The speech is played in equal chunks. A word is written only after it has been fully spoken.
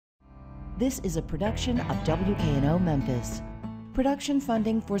This is a production of WKNO Memphis. Production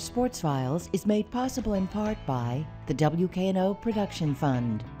funding for Sports Files is made possible in part by the WKNO Production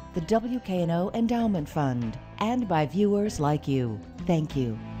Fund, the WKNO Endowment Fund, and by viewers like you. Thank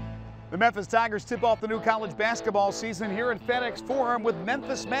you. The Memphis Tigers tip off the new college basketball season here at FedEx Forum with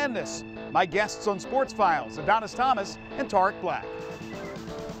Memphis Madness. My guests on Sports Files, Adonis Thomas and Tarik Black.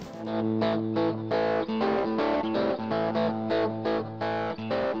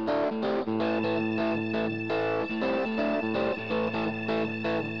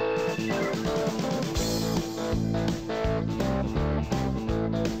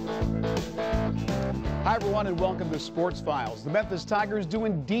 Hi everyone and welcome to Sports Files. The Memphis Tigers do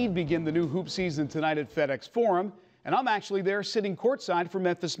indeed begin the new hoop season tonight at FedEx Forum, and I'm actually there sitting courtside for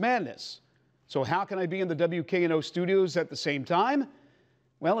Memphis Madness. So how can I be in the WKNO studios at the same time?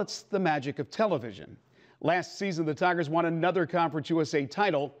 Well, it's the magic of television. Last season, the Tigers won another Conference USA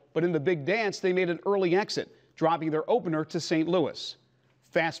title, but in the big dance, they made an early exit, dropping their opener to St. Louis.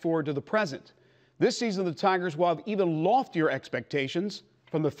 Fast forward to the present. This season, the Tigers will have even loftier expectations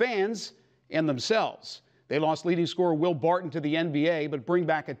from the fans and themselves. They lost leading scorer Will Barton to the NBA, but bring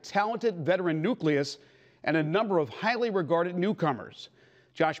back a talented veteran nucleus and a number of highly regarded newcomers.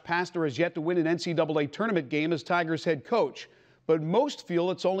 Josh Pastner has yet to win an NCAA tournament game as Tigers head coach, but most feel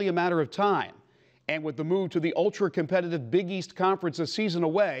it's only a matter of time. And with the move to the ultra-competitive Big East Conference a season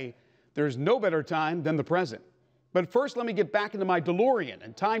away, there's no better time than the present. But first, let me get back into my DeLorean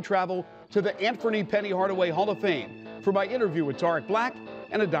and time travel to the Anthony Penny Hardaway Hall of Fame for my interview with Tarik Black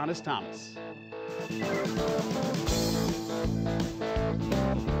and Adonis Thomas.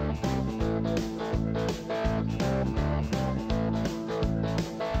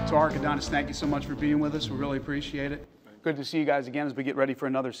 Tarik, Adonis, thank you so much for being with us. We really appreciate it. Good to see you guys again as we get ready for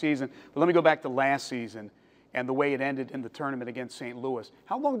another season. But let me go back to last season and the way it ended in the tournament against St. Louis.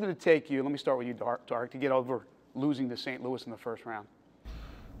 How long did it take you, let me start with you, Tarik, to get over losing to St. Louis in the first round?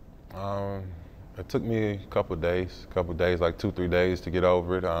 It took me a couple of days, like 2-3 days to get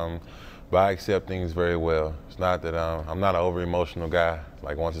over it. But I accept things very well. It's not that I'm not an over-emotional guy.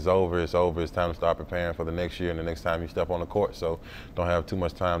 Like once it's over, it's over. It's time to start preparing for the next year and the next time you step on the court. So don't have too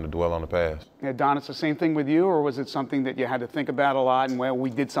much time to dwell on the past. Adonis, the same thing with you, or was it something that you had to think about a lot and, well, we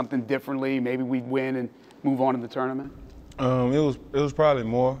did something differently, maybe we'd win and move on in the tournament? It was probably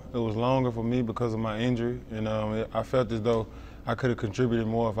more. It was longer for me because of my injury, and I felt as though I could have contributed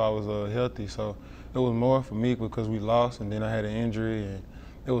more if I was healthy. So it was more for me because we lost, and then I had an injury, and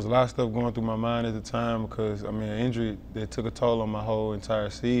it was a lot of stuff going through my mind at the time because, I mean, an injury that took a toll on my whole entire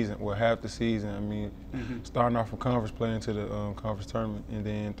season, well, half the season. I mean, starting off from conference play into the conference tournament and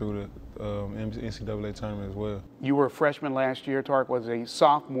then through the NCAA tournament as well. You were a freshman last year. Tarik was a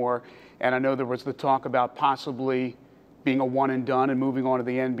sophomore, and I know there was the talk about possibly being a one and done and moving on to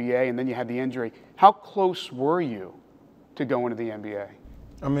the NBA, and then you had the injury. How close were you to going to the NBA?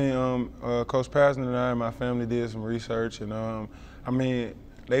 I mean, Coach Pastner and I and my family did some research, and I mean,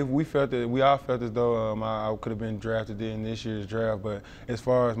 we all felt as though I could have been drafted in this year's draft. But as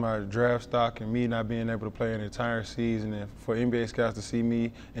far as my draft stock and me not being able to play an entire season, and for NBA scouts to see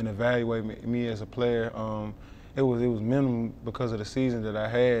me and evaluate me as a player, it was minimum because of the season that I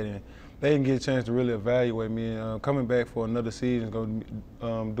had, and they didn't get a chance to really evaluate me. And coming back for another season is going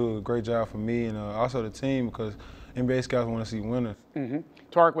to do a great job for me and also the team because NBA scouts want to see winners.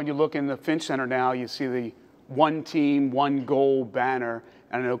 Tarik, when you look in the Finch Center now, you see the one team, one goal banner.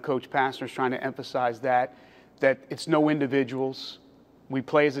 And I know Coach Pastner is trying to emphasize that it's no individuals. We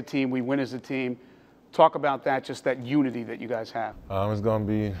play as a team, we win as a team. Talk about that, just that unity that you guys have. It's going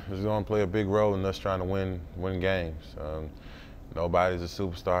to play a big role in us trying to win games. Nobody's a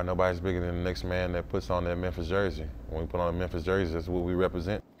superstar. Nobody's bigger than the next man that puts on that Memphis jersey. When we put on a Memphis jersey, that's what we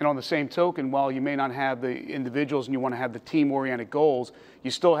represent. And on the same token, while you may not have the individuals and you want to have the team-oriented goals,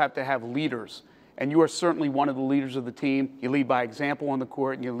 you still have to have leaders. And you are certainly one of the leaders of the team. You lead by example on the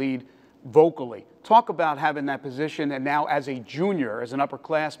court and you lead vocally. Talk about having that position and now as a junior, as an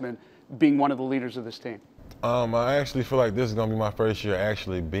upperclassman, being one of the leaders of this team. I actually feel like this is going to be my first year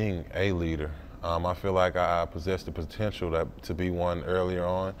actually being a leader. I feel like I possessed the potential to be one earlier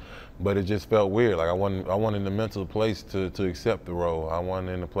on, but it just felt weird. Like I wasn't in the mental place to accept the role. I wasn't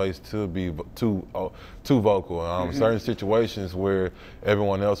in the place to be too vocal. Certain situations where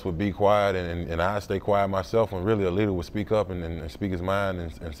everyone else would be quiet and I stay quiet myself, when really a leader would speak up and speak his mind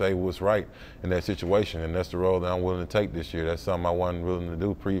and say what's right in that situation. And that's the role that I'm willing to take this year. That's something I wasn't willing to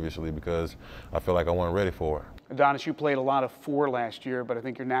do previously because I feel like I wasn't ready for it. Adonis, you played a lot of 4 last year, but I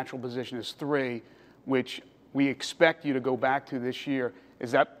think your natural position is 3, which we expect you to go back to this year.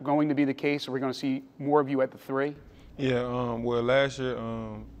 Is that going to be the case? Are we going to see more of you at the 3? Yeah, well, last year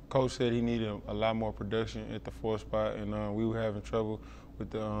Coach said he needed a lot more production at the 4th spot, and we were having trouble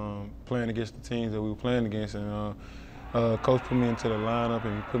with playing against the teams that we were playing against. And Coach put me into the lineup,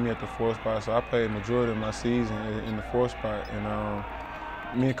 and he put me at the 4th spot. So I played the majority of my season in the 4th spot.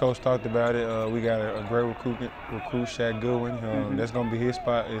 And me and Coach talked about it. We got a great recruit, Shaq Goodwin. That's going to be his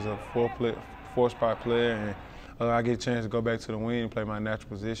spot as a 4th spot player. And I get a chance to go back to the wing and play my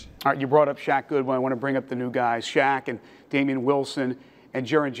natural position. All right, you brought up Shaq Goodwin. I want to bring up the new guys, Shaq and Damian Wilson and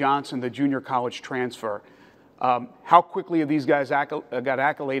Jaron Johnson, the junior college transfer. How quickly have these guys got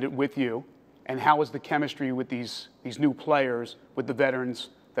accoladed with you, and how is the chemistry with these new players, with the veterans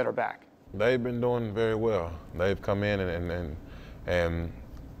that are back? They've been doing very well. They've come in and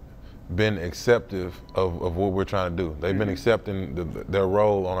been acceptive of what we're trying to do. They've been accepting their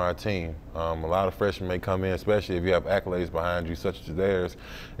role on our team. A lot of freshmen may come in, especially if you have accolades behind you, such as theirs,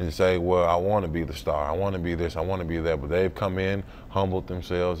 and say, well, I want to be the star, I want to be this, I want to be that. But they've come in, humbled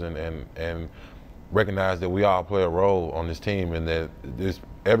themselves, and recognized that we all play a role on this team, and that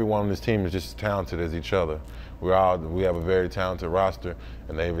everyone on this team is just as talented as each other. We have a very talented roster,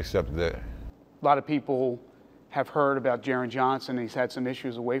 and they've accepted that. A lot of people have heard about Jaron Johnson. He's had some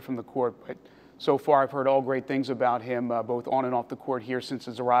issues away from the court, but so far I've heard all great things about him, both on and off the court here since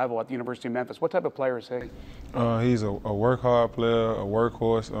his arrival at the University of Memphis. What type of player is he? He's a work-hard player, a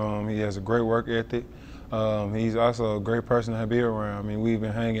workhorse. He has a great work ethic. He's also a great person to be around. I mean, we've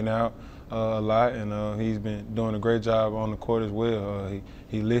been hanging out a lot, and he's been doing a great job on the court as well.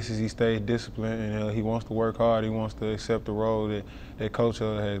 He listens, he stays disciplined, and he wants to work hard. He wants to accept the role that Coach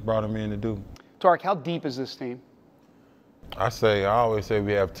has brought him in to do. Tarik, how deep is this team? I always say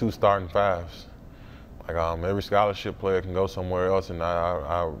we have 2 starting 5s. Like every scholarship player can go somewhere else, and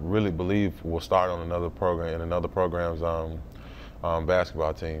I really believe we'll start on another program in another program's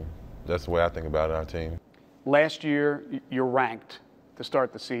basketball team. That's the way I think about our team. Last year, you're ranked to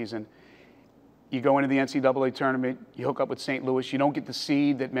start the season. You go into the NCAA tournament, you hook up with St. Louis, you don't get the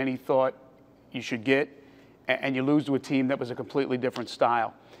seed that many thought you should get, and you lose to a team that was a completely different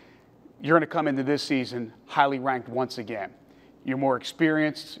style. You're going to come into this season highly ranked once again. You're more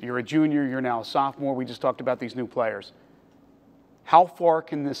experienced, you're a junior, you're now a sophomore. We just talked about these new players. How far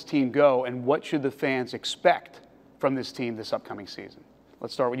can this team go, and what should the fans expect from this team this upcoming season?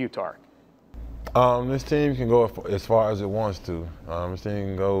 Let's start with you, Tarik. This team can go as far as it wants to. This team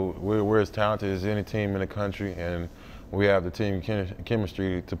can go, we're as talented as any team in the country, and we have the team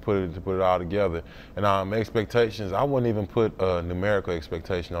chemistry to put it all together. And expectations, I wouldn't even put a numerical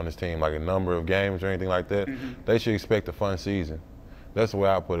expectation on this team, like a number of games or anything like that. They should expect a fun season. That's the way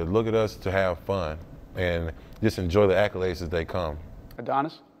I put it. Look at us to have fun and just enjoy the accolades as they come.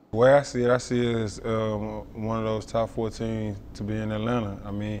 Adonis? The way I see it as one of those top 4 teams to be in Atlanta.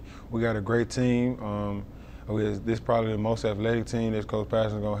 I mean, we got a great team. This is probably the most athletic team that Coach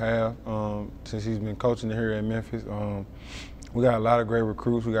Parsons is going to have since he's been coaching here at Memphis. We got a lot of great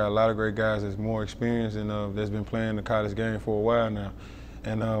recruits. We got a lot of great guys that's more experienced and that's been playing the college game for a while now.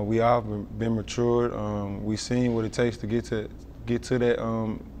 And we all been matured. We've seen what it takes to get to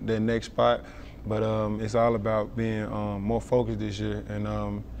that next spot. But it's all about being more focused this year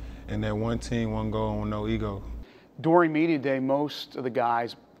and that one team, one goal, with no ego. During media day, most of the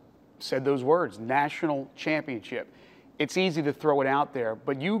guys said those words, national championship. It's easy to throw it out there,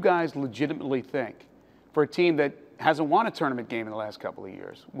 but you guys legitimately think, for a team that hasn't won a tournament game in the last couple of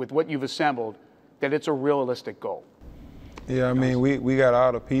years, with what you've assembled, that it's a realistic goal? Yeah, I mean, we got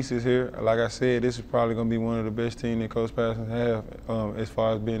all the pieces here. Like I said, this is probably going to be one of the best teams that Coach Parsons have as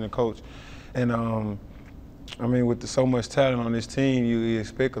far as being a coach. And I mean, with so much talent on this team, you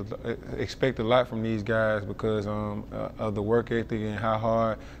expect a lot from these guys because of the work ethic and how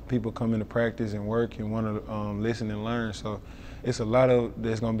hard people come into practice and work and want to listen and learn. So it's a lot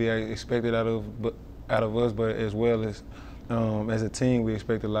that's going to be expected out of us, but as well as a team, we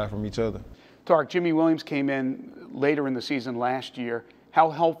expect a lot from each other. Tarik, Jimmy Williams came in later in the season last year. How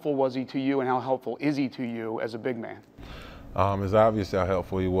helpful was he to you, and how helpful is he to you as a big man? It's obvious how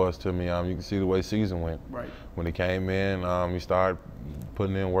helpful he was to me. You can see the way season went. Right. When he came in, he started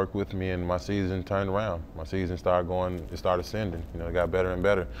putting in work with me, and my season turned around. My season it started ascending. You know, it got better and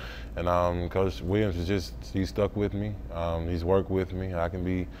better. And Coach Williams he stuck with me. He's worked with me. I can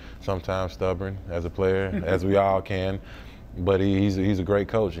be sometimes stubborn as a player, as we all can. But he's a great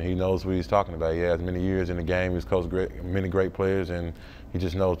coach, and he knows what he's talking about. He has many years in the game. He's coached many great players, and he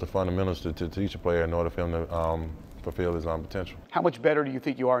just knows the fundamentals to teach a player in order for him to fulfill his own potential. How much better do you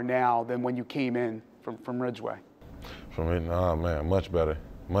think you are now than when you came in from Ridgeway? Oh man, much better,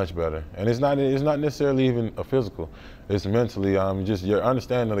 much better. And it's not necessarily even a physical. It's mentally. Just your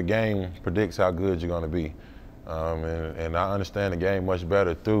understanding of the game predicts how good you're going to be. And I understand the game much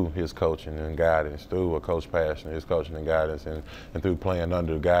better through his coaching and guidance, through Coach Passion, his coaching and guidance, and through playing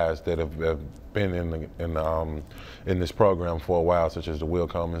under guys that have been in this program for a while, such as the Will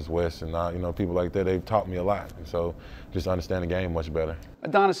Cummins, West, and people like that. They've taught me a lot, and so just understand the game much better.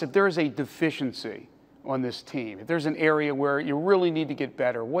 Adonis, if there is a deficiency on this team, if there's an area where you really need to get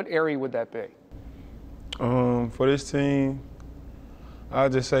better, what area would that be? For this team,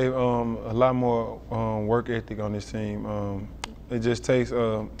 I'd just say a lot more work ethic on this team. It just takes,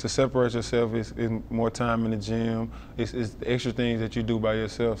 to separate yourself, it's more time in the gym. It's the extra things that you do by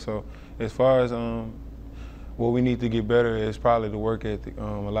yourself. So as far as what we need to get better is probably the work ethic. A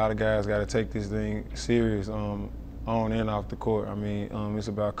lot of guys got to take this thing serious on and off the court. I mean, it's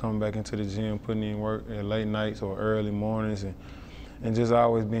about coming back into the gym, putting in work at late nights or early mornings, and just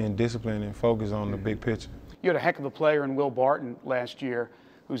always being disciplined and focused on the big picture. You had a heck of a player in Will Barton last year,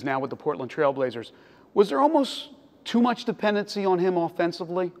 who's now with the Portland Trail Blazers. Was there almost too much dependency on him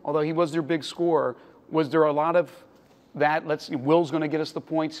offensively? Although he was their big scorer, was there a lot of that? Will's going to get us the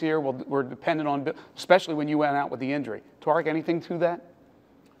points here. Well, we're dependent on, especially when you went out with the injury. Tarik, anything to that?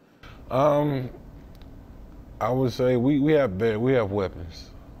 I would say we have weapons.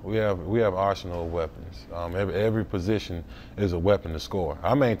 We have arsenal of weapons. Every position is a weapon to score.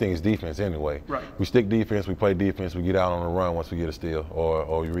 Our main thing is defense anyway. Right. We stick defense, we play defense, we get out on the run once we get a steal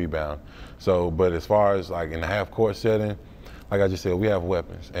or we rebound. So, but as far as like in the half-court setting, like I just said, we have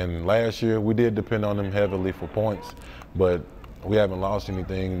weapons. And last year we did depend on them heavily for points, but we haven't lost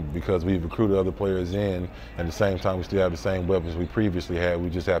anything because we've recruited other players in. At the same time, we still have the same weapons we previously had.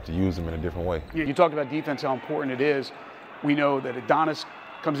 We just have to use them in a different way. You talked about defense, how important it is. We know that Adonis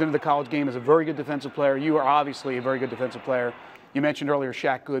comes into the college game as a very good defensive player. You are obviously a very good defensive player. You mentioned earlier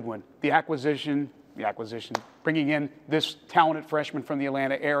Shaq Goodwin. The acquisition, bringing in this talented freshman from the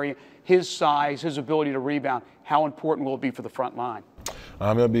Atlanta area, his size, his ability to rebound, how important will it be for the front line?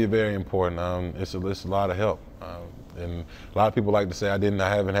 It'll be very important. It's a lot of help. And a lot of people like to say I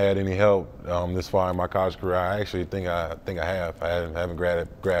haven't had any help this far in my college career. I actually think I have. I haven't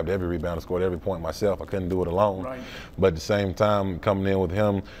grabbed every rebound and scored every point myself. I couldn't do it alone. Right. But at the same time, coming in with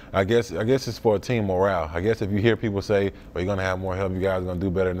him, I guess it's for a team morale. I guess if you hear people say, well, you're going to have more help, you guys are going to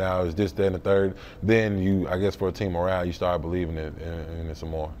do better now, is this, that, and the third, then I guess for a team morale, you start believing it and some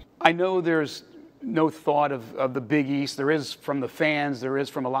more. I know there's no thought of the Big East. There is from the fans, there is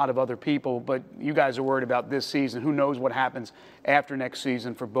from a lot of other people, but you guys are worried about this season. Who knows what happens after next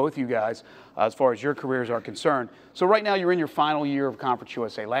season for both you guys as far as your careers are concerned. So right now you're in your final year of Conference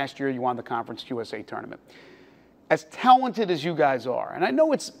USA. Last year you won the Conference USA tournament. As talented as you guys are, and I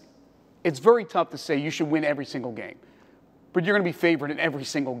know it's very tough to say you should win every single game, but you're going to be favored in every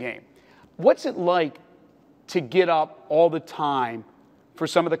single game. What's it like to get up all the time for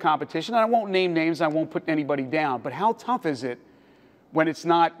some of the competition? And I won't name names, I won't put anybody down, but how tough is it when it's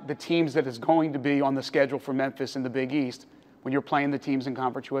not the teams that is going to be on the schedule for Memphis in the Big East, when you're playing the teams in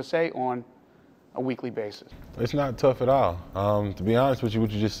Conference USA on a weekly basis? It's not tough at all. To be honest with you,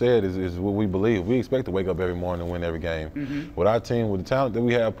 what you just said is what we believe. We expect to wake up every morning and win every game. Mm-hmm. With our team, with the talent that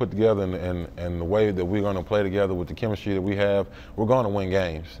we have put together and the way that we're going to play together with the chemistry that we have, we're going to win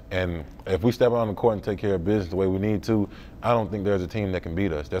games. And if we step out on the court and take care of business the way we need to, I don't think there's a team that can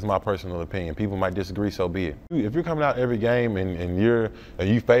beat us. That's my personal opinion. People might disagree, so be it. If you're coming out every game and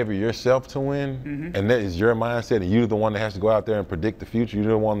you favor yourself to win, mm-hmm. and that is your mindset, and you're the one that has to go out there and predict the future, you're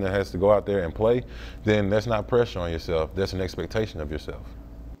the one that has to go out there and play, then that's not pressure on yourself. That's an expectation of yourself.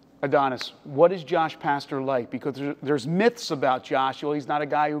 Adonis, what is Josh Pastner like? Because there's myths about Josh. Well, he's not a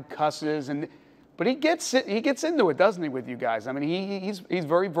guy who cusses, but he gets into it, doesn't he, with you guys? I mean, he's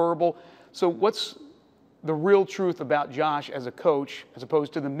very verbal. So what's the real truth about Josh as a coach, as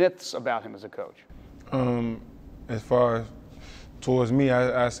opposed to the myths about him as a coach? As far as towards me,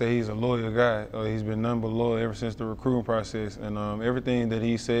 I say he's a loyal guy. He's been nothing but loyal ever since the recruiting process, and everything that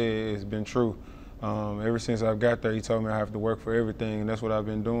he said has been true. Ever since I've got there, he told me I have to work for everything, and that's what I've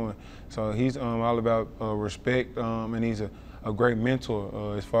been doing. So he's all about respect, and he's a great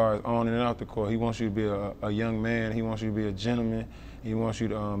mentor as far as on and off the court. He wants you to be a young man. He wants you to be a gentleman. He wants you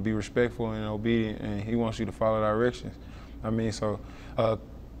to be respectful and obedient, and he wants you to follow directions. I mean, so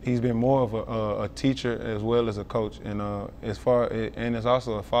he's been more of a teacher as well as a coach, and and it's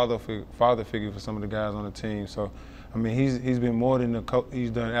also a father figure for some of the guys on the team. So, I mean, he's been more than a coach.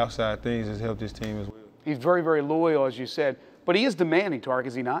 He's done outside things that's helped his team as well. He's very, very loyal, as you said, but he is demanding, Tarik,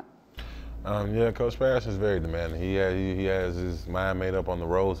 is he not? Yeah, Coach Passion is very demanding. He has his mind made up on the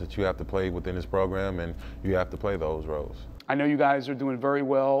roles that you have to play within his program, and you have to play those roles. I know you guys are doing very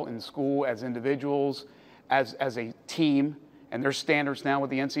well in school as individuals, as a team, and there's standards now with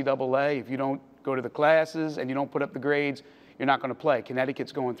the NCAA. If you don't go to the classes and you don't put up the grades, you're not going to play.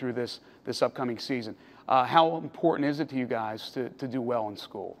 Connecticut's going through this upcoming season. How important is it to you guys to do well in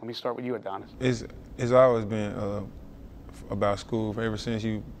school? Let me start with you, Adonis. It's always been about school ever since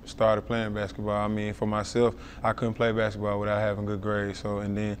you started playing basketball. I mean, for myself, I couldn't play basketball without having good grades. So,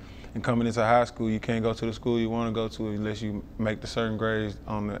 and coming into high school, you can't go to the school you want to go to unless you make the certain grades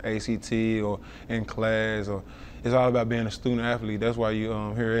on the ACT or in class. Or it's all about being a student athlete. That's why you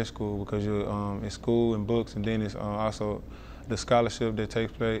here at school, because you're in school and books, and then it's also the scholarship that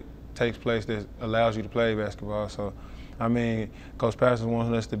takes place that allows you to play basketball. So, I mean, Coach Patterson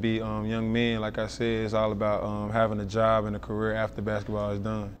wants us to be young men. Like I said, it's all about having a job and a career after basketball is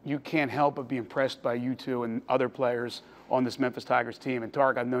done. You can't help but be impressed by you two and other players on this Memphis Tigers team. And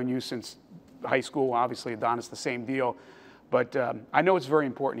Tarik, I've known you since high school. Obviously, Adonis, the same deal. But I know it's very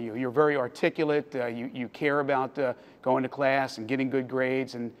important to you. You're very articulate. You care about going to class and getting good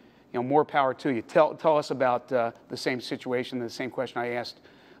grades, and more power to you. Tell us about the same situation, the same question I asked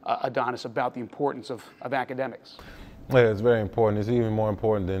Adonis about the importance of academics. Yeah, it's very important. It's even more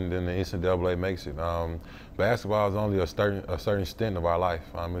important than the NCAA makes it. Basketball is only a certain stint of our life.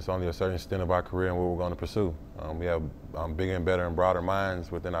 It's only a certain stint of our career and what we're going to pursue. We have bigger and better and broader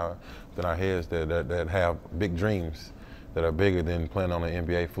minds within our heads that have big dreams that are bigger than playing on the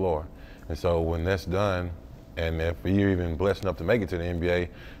NBA floor. And so when that's done, and if you're even blessed enough to make it to the NBA,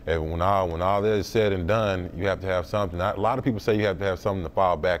 and when all that is said and done, you have to have something. A lot of people say you have to have something to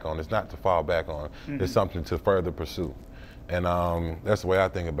fall back on. It's not to fall back on. Mm-hmm. It's something to further pursue. And that's the way I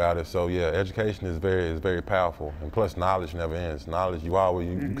think about it. So yeah, education is very powerful. And plus, knowledge never ends. Knowledge, you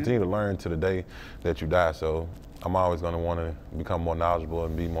continue to learn to the day that you die. So I'm always going to want to become more knowledgeable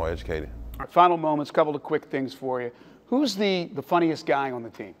and be more educated. Our final moments, a couple of quick things for you. Who's the funniest guy on the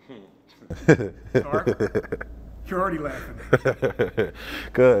team? Tarik? You're already laughing.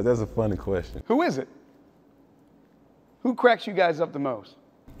 Good, that's a funny question. Who is it? Who cracks you guys up the most?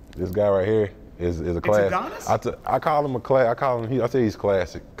 This guy right here is a classic. Adonis? I call him I say he's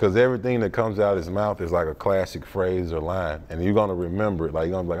classic, because everything that comes out of his mouth is like a classic phrase or line, and you're gonna remember it. Like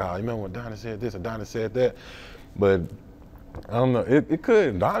you're gonna be like, oh, you remember when Adonis said this, Adonis said that, but I don't know. It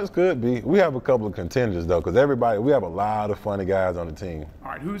could. Adonis could be. We have a couple of contenders though, because we have a lot of funny guys on the team.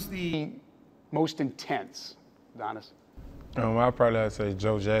 All right, who's the most intense, Adonis? I'd probably have to say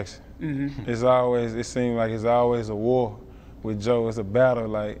Joe Jackson. Mm-hmm. It seems like it's always a war with Joe. It's a battle.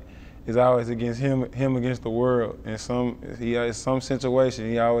 Like it's always against him against the world. In some situation,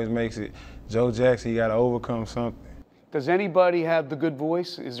 he always makes it. Joe Jackson, he got to overcome something. Does anybody have the good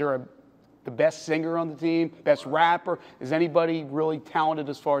voice? Is there the best singer on the team, best rapper? Is anybody really talented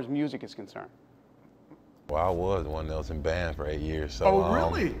as far as music is concerned? Well, I was one that was in band for 8 years. So, oh,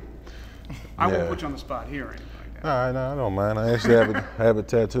 really? I yeah. won't put you on the spot here or anything like that. All right, no, I don't mind. I actually have it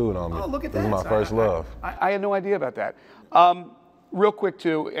tattooed on me. Oh, look at This that. is my first love. I had no idea about that. Real quick,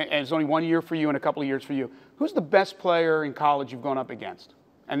 too, and it's only 1 year for you and a couple of years for you. Who's the best player in college you've gone up against?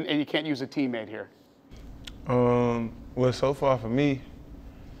 And you can't use a teammate here. Well, so far for me,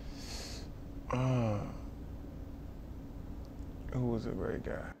 who was a great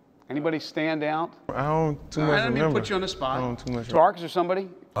guy? Anybody stand out? I don't too much I remember. didn't put you on the spot. I don't too much. Tarik, is there somebody?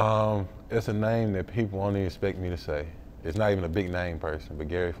 It's a name that people won't even expect me to say. It's not even a big name person, but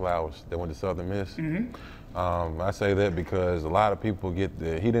Gary Flowers, that went to Southern Miss. Mm-hmm. I say that because a lot of people he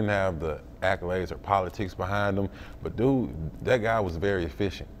didn't have the accolades or politics behind him, but dude, that guy was very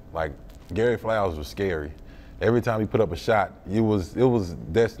efficient. Like, Gary Flowers was scary. Every time he put up a shot, it was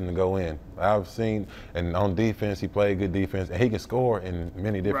destined to go in. I've seen, and on defense, he played good defense, and he can score in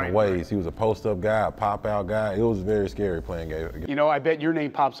many different ways. Right. He was a post-up guy, a pop-out guy. It was very scary playing Gary. You know, I bet your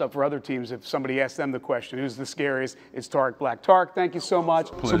name pops up for other teams if somebody asks them the question, who's the scariest? It's Tarik Black. Tarik, thank you so much.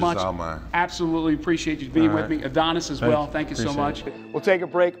 Pleasure's all mine. Absolutely appreciate you being with me. Adonis as well. Thank you so much. We'll take a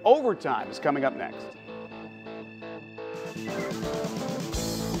break. Overtime is coming up next.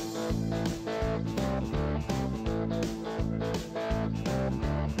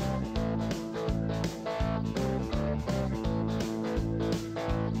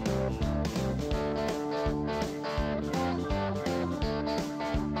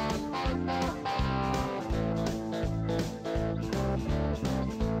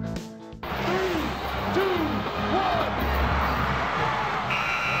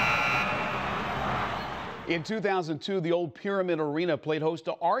 In 2002, the old Pyramid Arena played host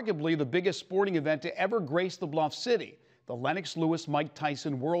to arguably the biggest sporting event to ever grace the Bluff City, the Lennox Lewis-Mike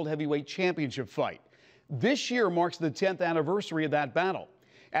Tyson World Heavyweight Championship fight. This year marks the 10th anniversary of that battle.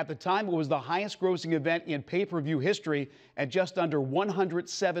 At the time, it was the highest grossing event in pay-per-view history at just under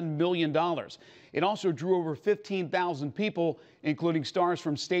 $107 million. It also drew over 15,000 people, including stars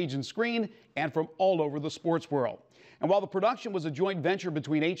from stage and screen and from all over the sports world. And while the production was a joint venture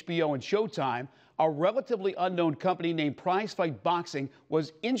between HBO and Showtime, a relatively unknown company named Prizefight Boxing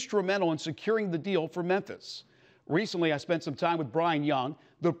was instrumental in securing the deal for Memphis. Recently, I spent some time with Brian Young,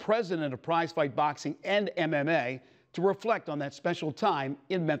 the president of Prizefight Boxing and MMA, to reflect on that special time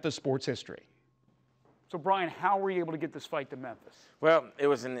in Memphis sports history. So, Brian, how were you able to get this fight to Memphis? Well, it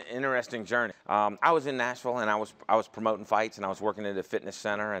was an interesting journey. I was in Nashville, and I was promoting fights, and I was working at a fitness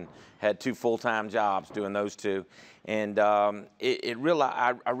center, and had 2 full-time jobs doing those 2. And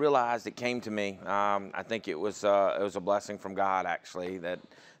I realized it came to me. I think it was a blessing from God, actually, that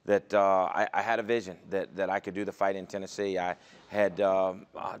I had a vision that I could do the fight in Tennessee. I had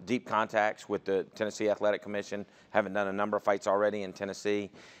deep contacts with the Tennessee Athletic Commission, having done a number of fights already in Tennessee,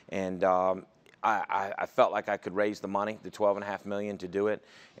 and I felt like I could raise the money, the $12.5 million, to do it,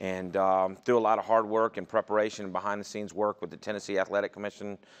 and through a lot of hard work and preparation and behind-the-scenes work with the Tennessee Athletic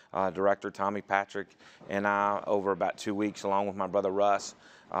Commission director, Tommy Patrick, and I, over about 2 weeks, along with my brother Russ,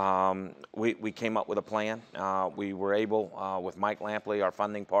 we came up with a plan. We were able, with Mike Lampley, our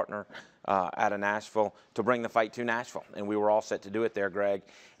funding partner out of Nashville, to bring the fight to Nashville, and we were all set to do it there, Greg.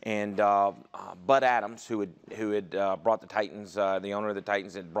 And Bud Adams, who had brought the Titans, the owner of the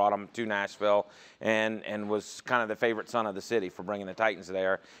Titans, had brought them to Nashville, and was kind of the favorite son of the city for bringing the Titans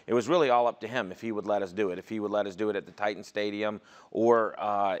there. It was really all up to him if he would let us do it. If he would let us do it at the Titan Stadium, or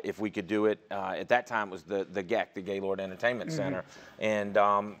if we could do it, at that time it was the GEC, the Gaylord Entertainment Center. And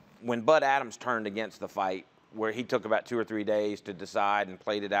when Bud Adams turned against the fight, where he took about 2 or 3 days to decide and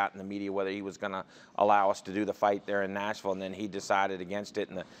played it out in the media whether he was going to allow us to do the fight there in Nashville, and then he decided against it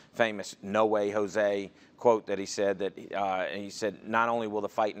in the famous "No way, Jose" quote that he said, that he said, not only will the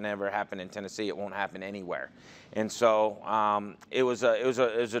fight never happen in Tennessee, it won't happen anywhere. And so it was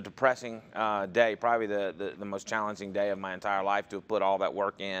a depressing day, probably the most challenging day of my entire life, to have put all that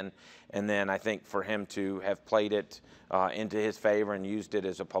work in. And then I think for him to have played it into his favor and used it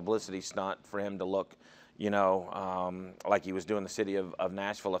as a publicity stunt for him to look, you know, like he was doing the city of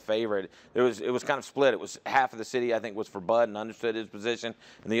Nashville a favor. It was kind of split. It was half of the city, I think, was for Bud and understood his position,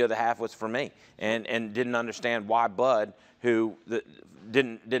 and the other half was for me, and didn't understand why Bud, who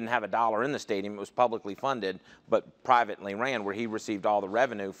didn't have a dollar in the stadium, it was publicly funded, but privately ran, where he received all the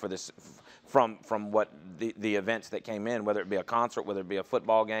revenue for this from what the events that came in, whether it be a concert, whether it be a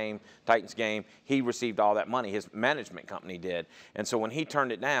football game, Titans game, he received all that money. His management company did. And so when he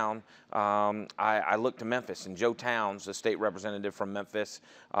turned it down, I looked to Memphis, and Joe Towns, the state representative from Memphis,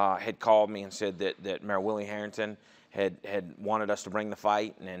 had called me and said that Mayor Willie Harrington had wanted us to bring the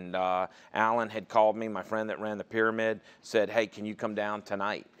fight, and Alan had called me, my friend that ran the Pyramid, said, hey, can you come down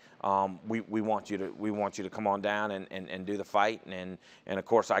tonight? We want you to come on down and do the fight, and of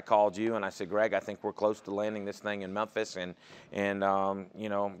course I called you and I said, Greg, I think we're close to landing this thing in Memphis, and you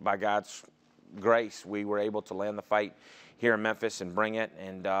know, by God's grace, we were able to land the fight here in Memphis and bring it.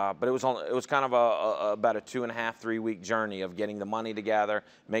 And but it was kind of about a 2.5, 3 week journey of getting the money together,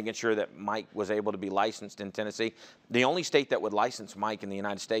 making sure that Mike was able to be licensed in Tennessee. The only state that would license Mike in the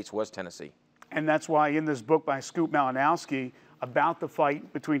United States was Tennessee. And that's why in this book by Scoop Malinowski about the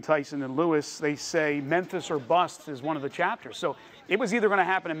fight between Tyson and Lewis, they say Memphis or bust is one of the chapters. So it was either going to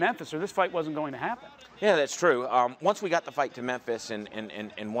happen in Memphis or this fight wasn't going to happen. Yeah, that's true. Once we got the fight to Memphis,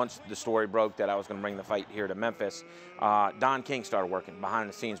 and once the story broke that I was going to bring the fight here to Memphis, Don King started working behind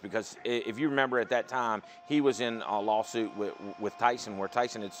the scenes, because if you remember at that time, he was in a lawsuit with Tyson, where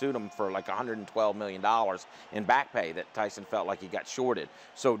Tyson had sued him for like $112 million in back pay that Tyson felt like he got shorted.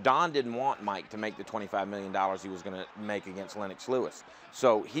 So Don didn't want Mike to make the $25 million he was going to make against Lennox Lewis.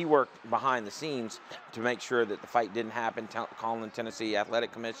 So he worked behind the scenes to make sure that the fight didn't happen, calling the Tennessee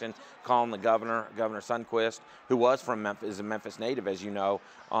Athletic Commission, calling the Governor Sundquist, who was from Memphis, is a Memphis native, as you know,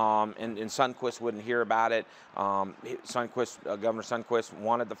 and Sundquist wouldn't hear about it. Governor Sundquist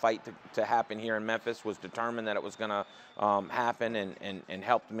wanted the fight to happen here in Memphis, was determined that it was going to happen, and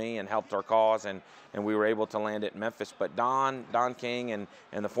helped me and helped our cause, and we were able to land it in Memphis. But Don King and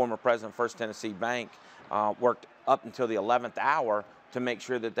the former president of First Tennessee Bank worked up until the 11th hour to make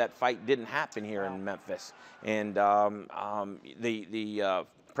sure that fight didn't happen here in Memphis. And the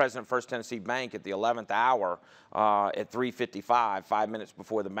president of First Tennessee Bank at the 11th hour at 3:55, 5 minutes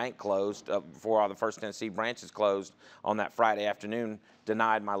before the bank closed, before all the First Tennessee branches closed on that Friday afternoon,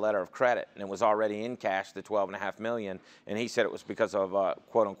 denied my letter of credit, and it was already in cash, the $12.5 million, and he said it was because of a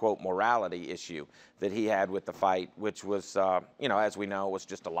quote-unquote morality issue that he had with the fight, which was, you know, as we know, was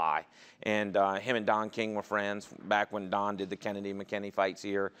just a lie. And him and Don King were friends back when Don did the Kennedy-McKinney fights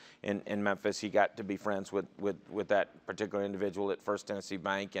here in Memphis. He got to be friends with that particular individual at First Tennessee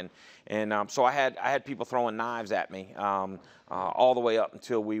Bank, and so I had people throwing knives at me all the way up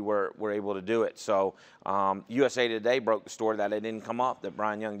until we were able to do it. So USA Today broke the story that it didn't come up, that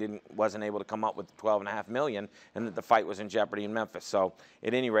Brian Young wasn't able to come up with $12.5 million, and that the fight was in jeopardy in Memphis. So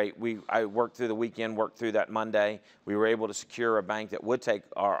at any rate, I worked through the weekend, worked through that Monday. We were able to secure a bank that would take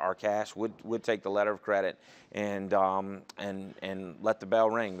our cash, would take the letter of credit, and let the bell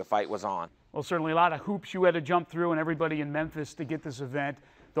ring. The fight was on. Well, certainly a lot of hoops you had to jump through, and everybody in Memphis to get this event.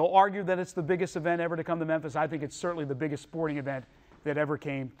 They'll argue that it's the biggest event ever to come to Memphis. I think it's certainly the biggest sporting event that ever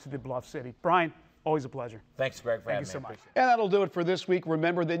came to the Bluff City. Brian, always a pleasure. Thanks, Greg, for having me. Thank you so much. And that'll do it for this week.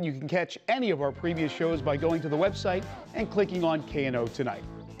 Remember that you can catch any of our previous shows by going to the website and clicking on KNO Tonight.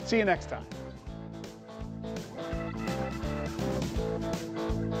 See you next time.